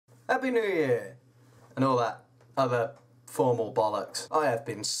Happy New Year! And all that other formal bollocks. I have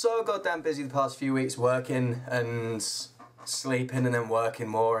been so goddamn busy the past few weeks working and sleeping and then working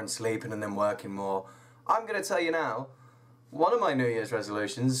more and sleeping and then working more. I'm gonna tell you now, one of my New Year's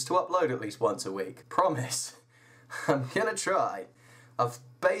resolutions is to upload at least once a week. Promise. I'm gonna try. I've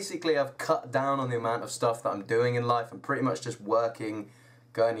cut down on the amount of stuff that I'm doing in life. I'm pretty much just working,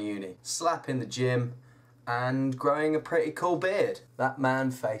 going to uni, slapping the gym, and growing a pretty cool beard. That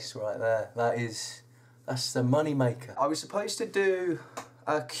man face right there, that's the money maker. I was supposed to do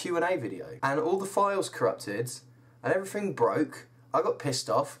a Q&A video and all the files corrupted and everything broke. I got pissed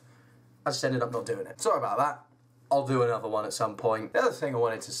off. I just ended up not doing it. Sorry about that. I'll do another one at some point. The other thing I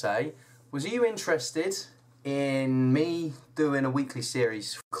wanted to say was, are you interested in me doing a weekly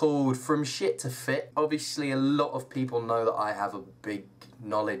series called From Shit to Fit? Obviously a lot of people know that I have a big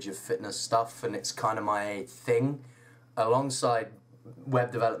knowledge of fitness stuff and it's kind of my thing. Alongside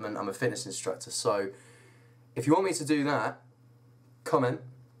web development, I'm a fitness instructor, so if you want me to do that, comment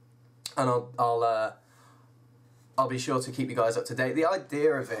and I'll be sure to keep you guys up to date. The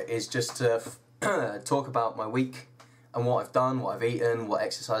idea of it is just to talk about my week and what I've done, what I've eaten, what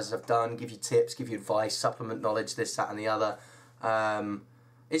exercises I've done, give you tips, give you advice, supplement knowledge, this, that and the other.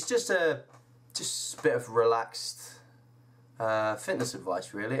 It's just a bit of relaxed fitness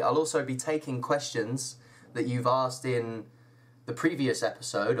advice, really. I'll also be taking questions that you've asked in the previous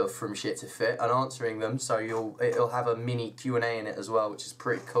episode of From Shit to Fit and answering them, so it'll have a mini Q&A in it as well, which is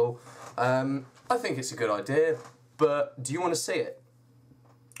pretty cool. I think it's a good idea, but do you want to see it?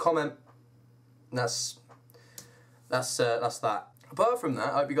 Comment. That's that. Apart from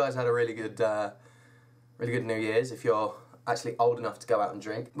that, I hope you guys had a really good New Year's, if you're actually old enough to go out and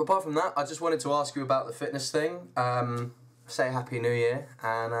drink. But apart from that, I just wanted to ask you about the fitness thing. Say Happy New Year,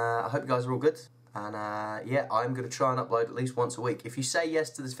 and I hope you guys are all good. And yeah, I'm going to try and upload at least once a week. If you say yes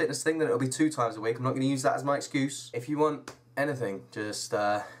to this fitness thing, then it'll be 2 times a week. I'm not going to use that as my excuse. If you want anything, just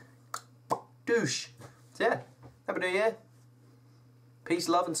douche. So yeah, Happy New Year. Peace,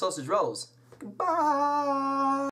 love and sausage rolls. Goodbye.